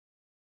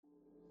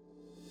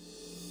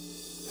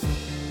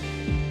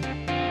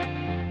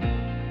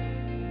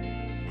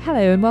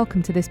Hello and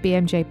welcome to this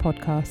BMJ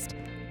podcast.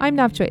 I'm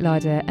Navjoyt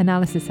Lada,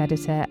 analysis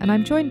editor, and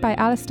I'm joined by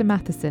Alistair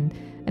Matheson,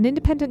 an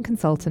independent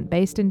consultant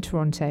based in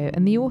Toronto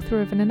and the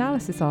author of an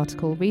analysis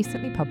article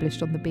recently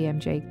published on the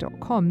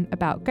BMJ.com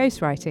about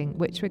ghostwriting,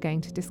 which we're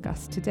going to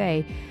discuss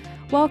today.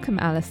 Welcome,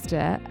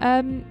 Alistair.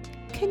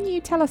 Can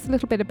you tell us a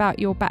little bit about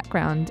your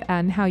background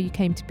and how you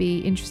came to be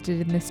interested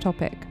in this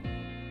topic?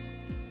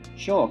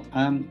 Sure.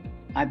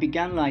 I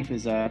began life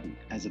as a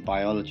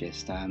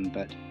biologist,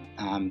 but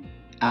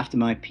after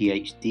my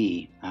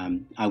PhD,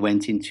 I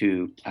went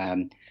into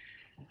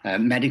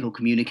medical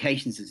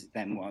communications, as it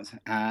then was,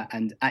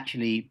 and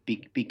actually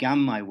began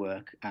my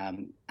work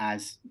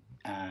as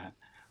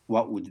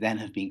what would then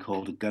have been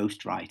called a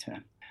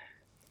ghostwriter.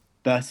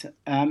 But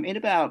in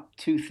about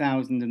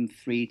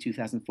 2003,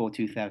 2004,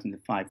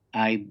 2005,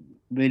 I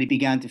really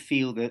began to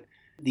feel that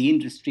the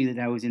industry that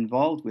I was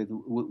involved with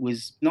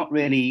was not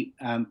really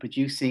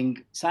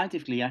producing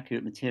scientifically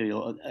accurate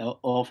material,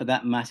 or for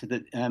that matter,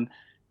 that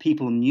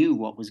people knew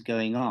what was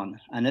going on.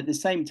 And at the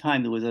same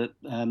time, there was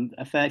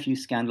a fair few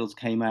scandals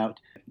came out.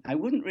 I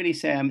wouldn't really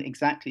say I'm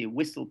exactly a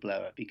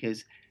whistleblower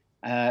because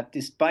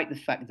despite the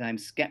fact that I'm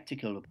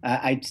skeptical,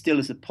 I'm still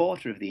a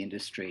supporter of the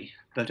industry,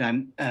 but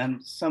I'm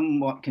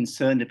somewhat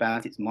concerned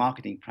about its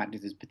marketing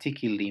practices,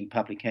 particularly in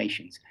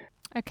publications.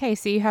 Okay,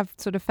 so you have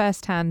sort of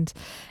first-hand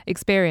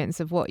experience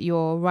of what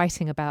you're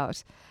writing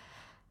about.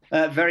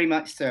 Very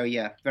much so,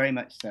 yeah, very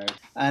much so.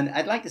 And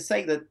I'd like to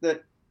say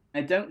that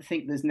I don't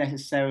think there's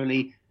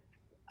necessarily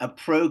a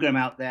program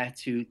out there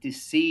to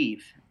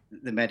deceive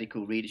the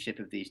medical readership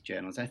of these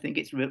journals. I think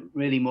it's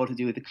really more to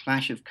do with the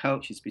clash of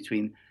cultures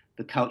between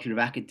the culture of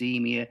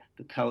academia,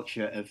 the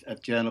culture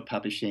of journal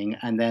publishing,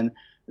 and then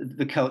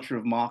the culture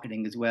of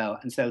marketing as well.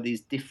 And so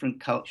these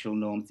different cultural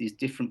norms, these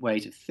different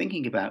ways of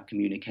thinking about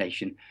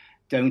communication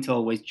don't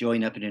always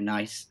join up in a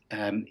nice,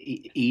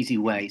 easy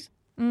way.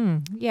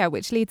 Yeah,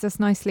 which leads us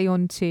nicely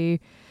on to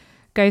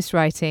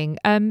ghostwriting.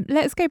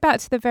 Let's go back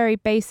to the very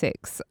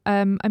basics.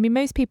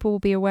 Most people will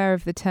be aware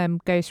of the term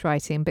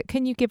ghostwriting, but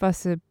can you give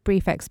us a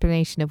brief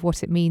explanation of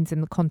what it means in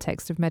the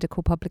context of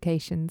medical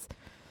publications?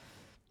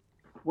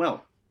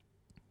 Well,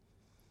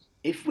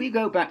 if we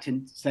go back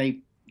to, say,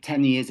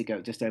 10 years ago,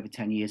 just over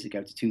 10 years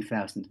ago to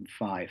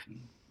 2005,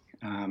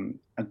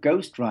 a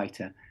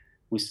ghostwriter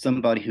was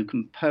somebody who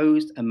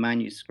composed a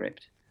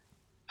manuscript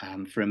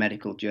for a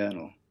medical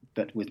journal,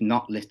 but was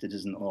not listed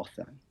as an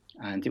author.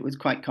 And it was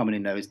quite common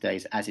in those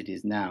days, as it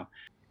is now.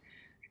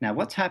 Now,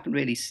 what's happened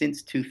really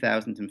since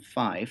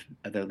 2005,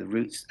 although the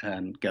roots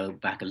go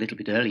back a little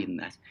bit earlier than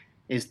that,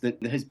 is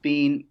that there has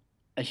been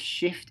a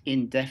shift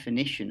in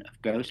definition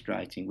of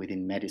ghostwriting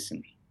within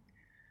medicine.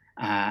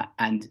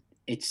 And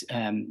it's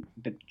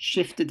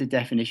shifted the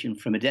definition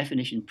from a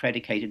definition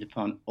predicated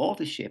upon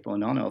authorship or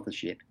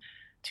non-authorship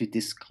to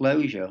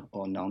disclosure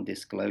or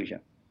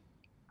non-disclosure.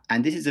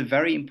 And this is a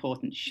very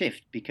important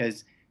shift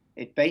because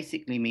it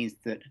basically means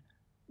that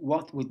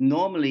what would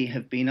normally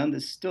have been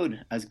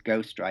understood as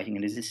ghostwriting,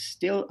 and is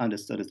still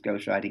understood as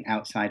ghostwriting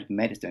outside of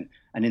medicine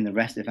and in the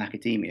rest of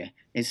academia,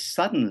 is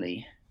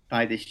suddenly,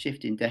 by this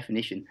shift in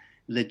definition,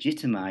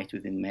 legitimized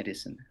within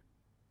medicine.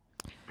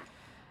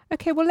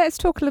 Okay, well, let's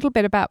talk a little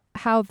bit about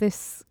how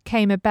this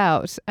came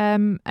about.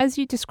 As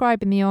you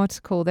describe in the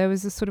article, there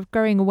was a sort of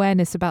growing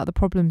awareness about the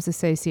problems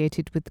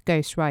associated with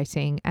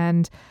ghostwriting.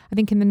 And I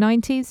think in the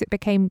 90s, it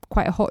became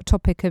quite a hot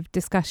topic of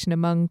discussion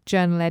among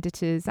journal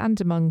editors and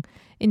among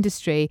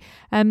industry.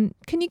 Can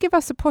you give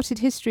us a potted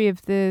history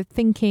of the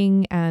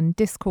thinking and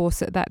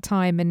discourse at that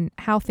time and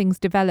how things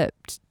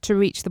developed to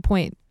reach the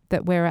point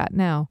that we're at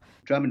now?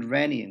 Drummond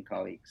Rennie and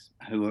colleagues,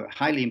 who were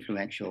highly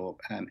influential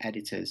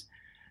editors,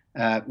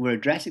 were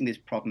addressing this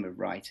problem of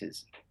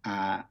writers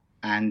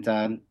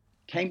and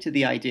came to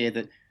the idea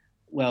that,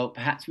 well,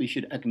 perhaps we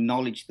should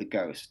acknowledge the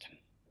ghost.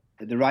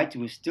 The writer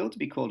was still to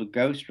be called a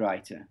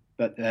ghostwriter,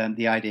 but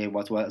the idea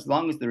was, well, as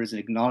long as there is an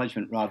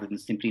acknowledgement rather than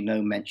simply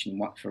no mention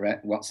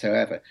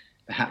whatsoever,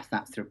 perhaps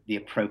that's the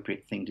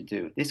appropriate thing to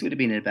do. This would have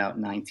been in about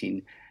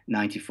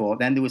 1994.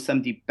 Then there was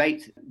some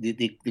debate.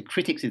 The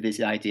critics of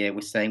this idea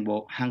were saying,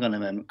 well, hang on a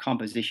moment,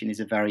 composition is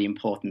a very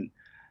important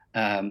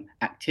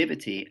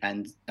activity,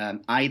 and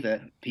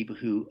either people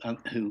who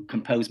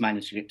compose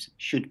manuscripts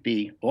should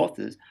be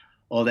authors,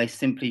 or they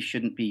simply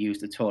shouldn't be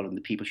used at all, and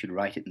the people should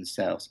write it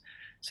themselves.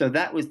 So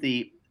that was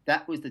the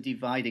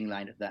dividing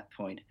line at that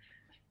point.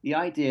 The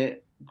idea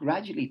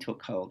gradually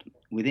took hold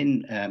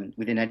within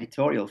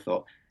editorial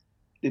thought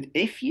that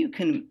if you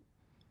can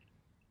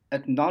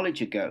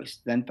acknowledge a ghost,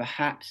 then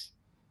perhaps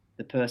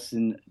the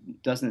person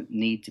doesn't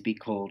need to be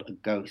called a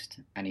ghost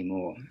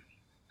anymore.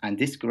 And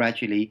this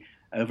gradually,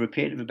 over a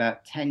period of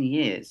about 10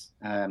 years,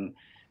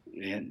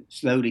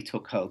 slowly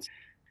took hold.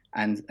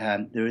 And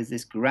there is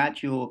this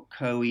gradual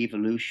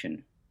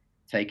co-evolution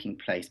taking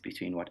place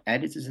between what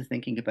editors are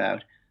thinking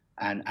about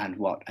and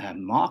what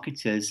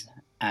marketers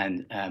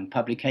and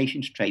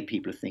publications trade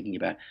people are thinking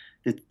about.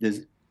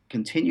 There's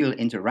continual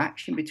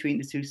interaction between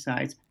the two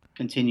sides,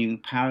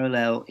 continuing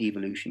parallel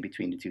evolution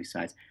between the two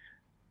sides.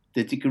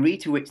 The degree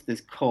to which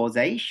there's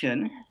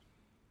causation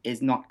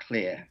is not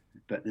clear,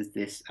 but there's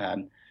this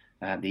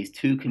these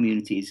two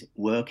communities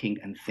working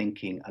and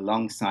thinking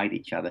alongside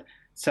each other,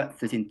 such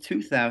that in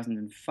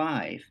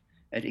 2005,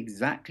 at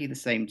exactly the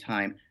same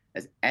time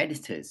as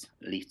editors,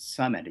 at least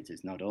some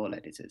editors, not all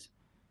editors,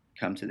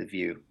 come to the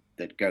view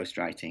that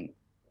ghostwriting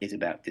is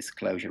about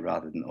disclosure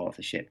rather than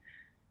authorship,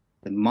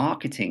 the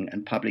marketing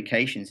and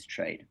publications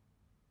trade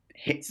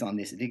hits on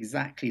this at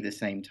exactly the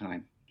same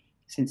time.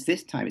 Since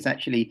this time, it's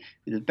actually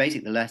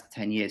basically the last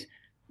 10 years,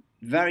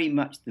 very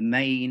much the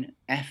main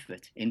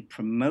effort in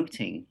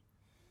promoting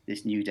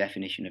this new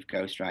definition of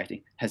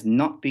ghostwriting has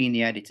not been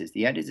the editors.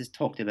 The editors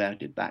talked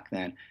about it back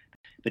then,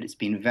 but it's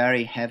been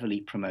very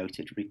heavily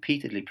promoted,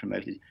 repeatedly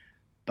promoted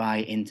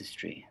by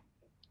industry.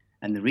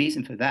 And the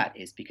reason for that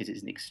is because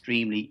it's an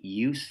extremely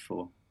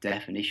useful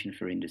definition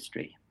for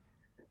industry.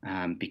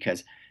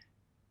 Because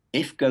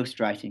if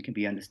ghostwriting can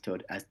be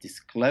understood as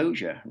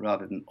disclosure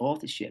rather than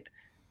authorship,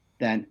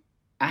 then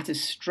at a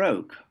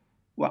stroke,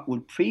 what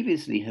would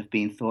previously have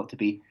been thought to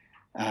be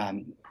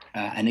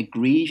an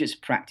egregious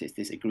practice,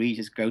 this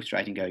egregious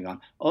ghostwriting going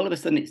on, all of a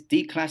sudden it's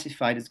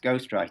declassified as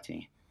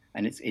ghostwriting,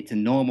 and it's a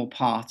normal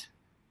part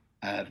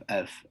of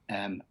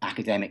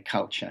academic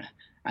culture.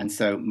 And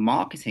so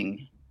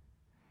marketing,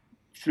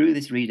 through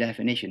this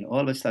redefinition,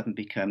 all of a sudden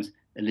becomes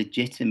a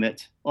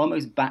legitimate,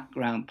 almost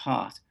background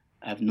part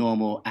of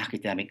normal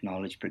academic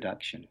knowledge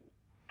production.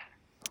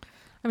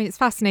 I mean, it's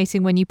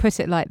fascinating when you put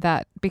it like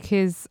that,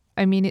 because,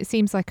 I mean, it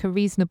seems like a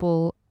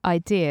reasonable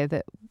idea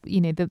that,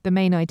 you know, the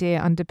main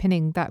idea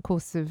underpinning that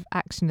course of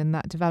action and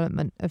that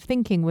development of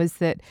thinking was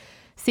that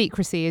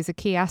secrecy is a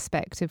key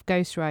aspect of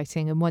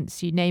ghostwriting. And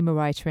once you name a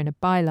writer in a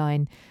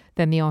byline,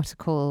 then the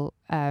article,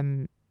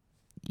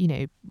 you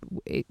know,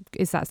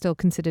 is that still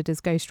considered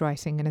as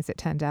ghostwriting? And as it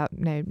turned out,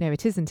 no,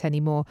 it isn't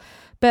anymore.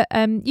 But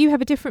you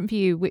have a different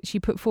view, which you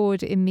put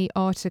forward in the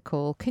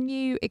article. Can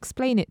you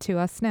explain it to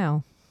us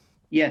now?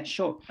 Yeah,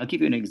 sure. I'll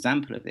give you an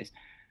example of this.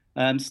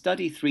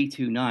 Study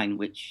 329,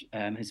 which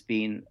has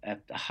been a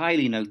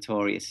highly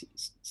notorious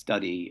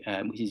study,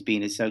 which has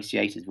been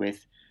associated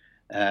with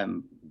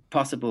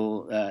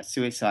possible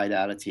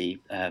suicidality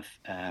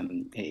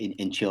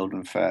in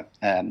children for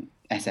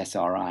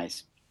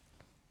SSRIs.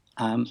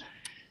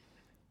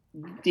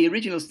 The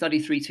original Study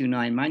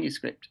 329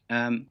 manuscript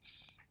was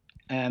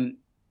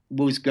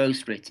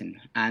ghostwritten,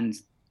 and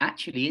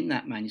actually in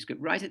that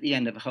manuscript, right at the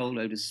end of a whole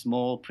load of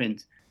small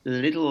print, there's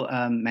a little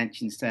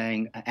mention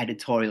saying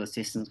editorial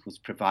assistance was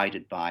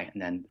provided by, and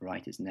then the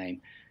writer's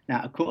name. Now,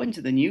 according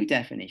to the new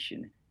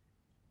definition,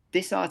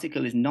 this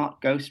article is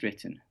not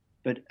ghostwritten.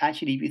 But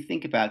actually, if you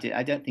think about it,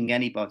 I don't think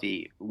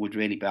anybody would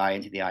really buy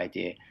into the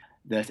idea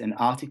that an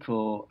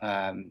article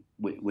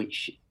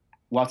which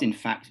was in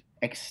fact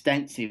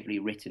extensively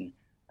written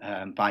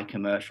by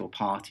commercial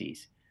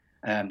parties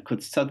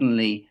could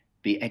suddenly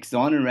be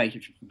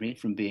exonerated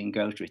from being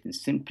ghostwritten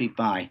simply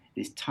by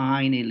this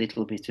tiny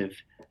little bit of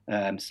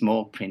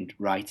small print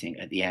writing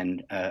at the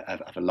end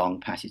of a long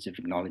passage of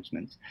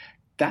acknowledgements.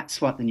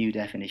 That's what the new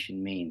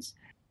definition means.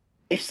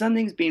 If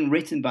something's been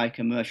written by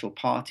commercial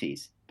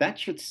parties, that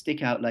should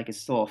stick out like a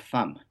sore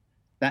thumb.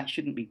 That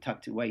shouldn't be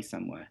tucked away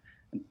somewhere.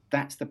 And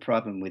that's the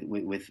problem with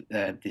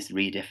this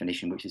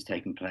redefinition which has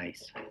taken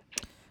place.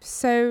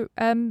 So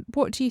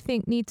what do you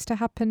think needs to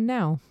happen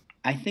now?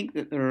 I think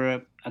that there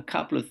are a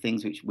couple of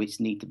things which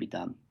need to be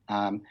done.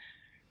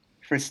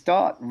 For a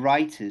start,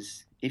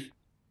 writers, if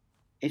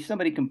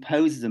somebody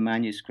composes a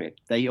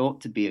manuscript, they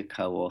ought to be a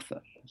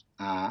co-author.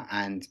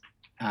 And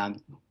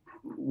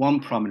one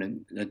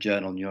prominent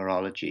journal,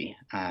 Neurology,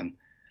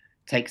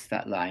 takes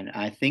that line.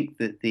 I think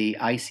that the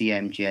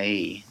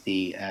ICMJ,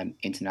 the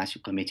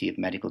International Committee of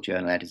Medical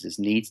Journal Editors,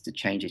 needs to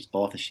change its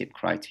authorship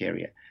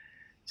criteria.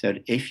 So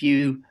that if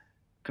you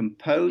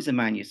compose a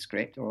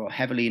manuscript or are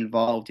heavily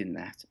involved in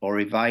that or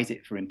revise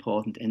it for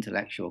important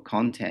intellectual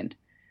content,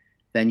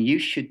 then you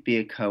should be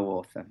a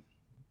co-author.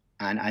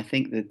 And I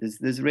think that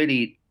there's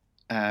really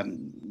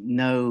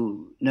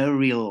no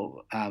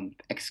real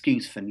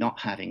excuse for not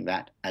having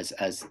that as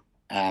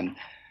a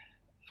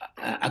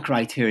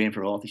criterion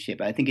for authorship.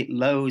 I think it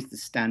lowers the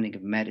standing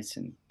of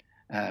medicine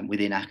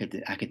within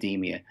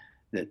academia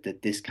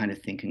that this kind of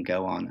thing can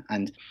go on.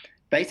 And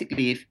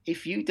basically,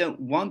 if you don't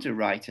want to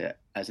write it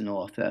as an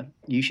author,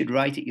 you should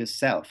write it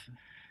yourself.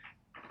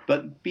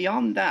 But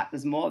beyond that,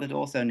 there's more that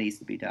also needs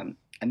to be done.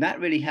 And that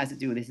really has to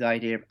do with this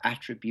idea of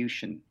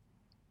attribution.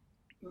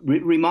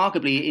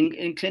 Remarkably,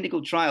 in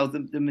clinical trials,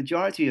 the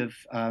majority of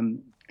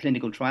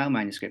clinical trial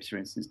manuscripts, for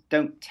instance,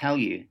 don't tell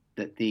you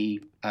that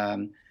the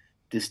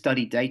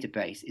study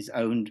database is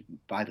owned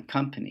by the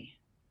company.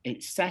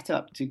 It's set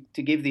up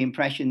to give the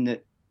impression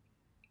that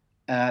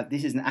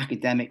this is an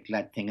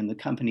academic-led thing and the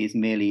company is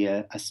merely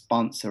a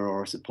sponsor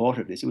or a supporter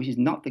of this, which is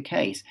not the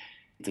case.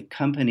 It's a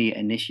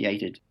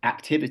company-initiated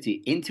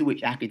activity into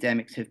which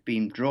academics have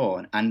been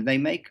drawn, and they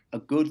make a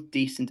good,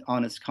 decent,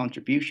 honest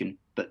contribution,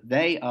 but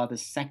they are the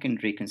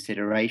secondary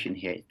consideration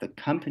here. The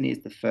company is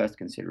the first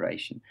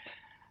consideration.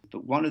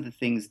 But one of the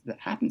things that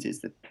happens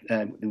is that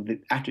the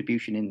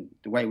attribution in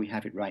the way we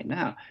have it right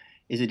now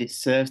is that it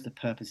serves the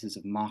purposes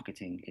of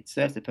marketing. It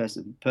serves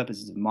the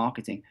purposes of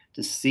marketing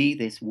to see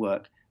this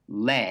work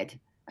led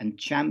and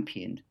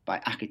championed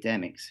by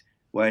academics,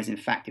 whereas in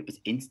fact it was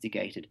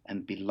instigated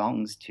and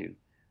belongs to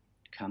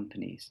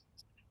companies.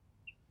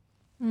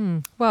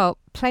 Well,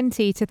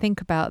 plenty to think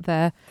about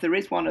there. There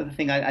is one other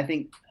thing I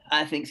think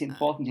is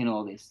important in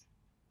all this.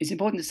 It's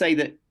important to say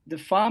that the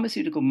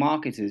pharmaceutical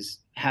marketers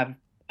have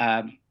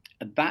a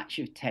batch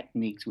of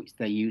techniques which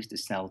they use to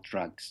sell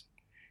drugs.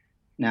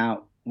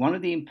 Now, one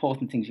of the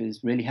important things that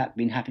has really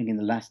been happening in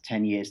the last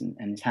 10 years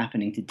and is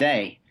happening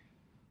today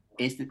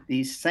is that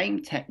these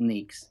same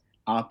techniques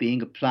are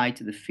being applied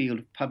to the field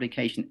of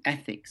publication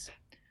ethics.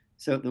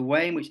 So the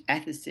way in which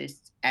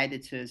ethicists,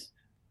 editors,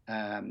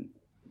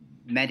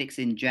 medics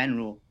in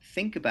general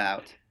think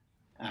about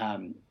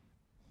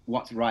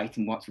what's right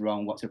and what's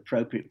wrong, what's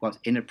appropriate, what's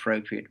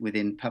inappropriate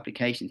within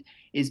publications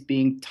is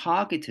being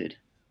targeted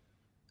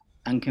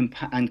and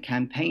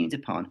campaigned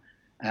upon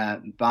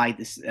by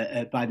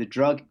the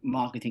drug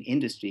marketing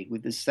industry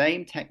with the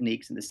same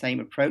techniques and the same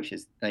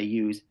approaches they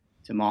use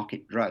to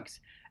market drugs.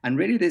 And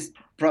really, this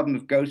problem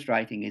of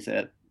ghostwriting is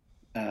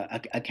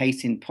a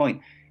case in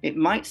point. It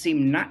might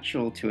seem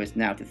natural to us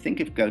now to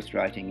think of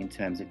ghostwriting in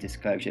terms of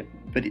disclosure,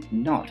 but it's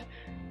not.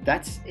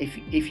 That's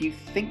if you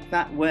think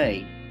that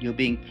way, you're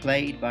being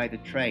played by the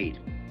trade.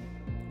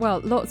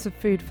 Well, lots of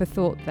food for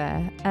thought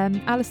there.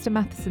 Alistair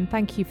Matheson,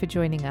 thank you for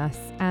joining us.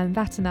 And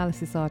that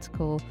analysis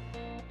article,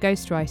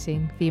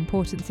 Ghostwriting, The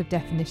Importance of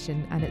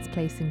Definition and Its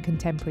Place in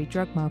Contemporary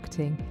Drug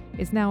Marketing,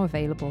 is now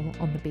available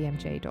on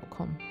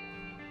thebmj.com.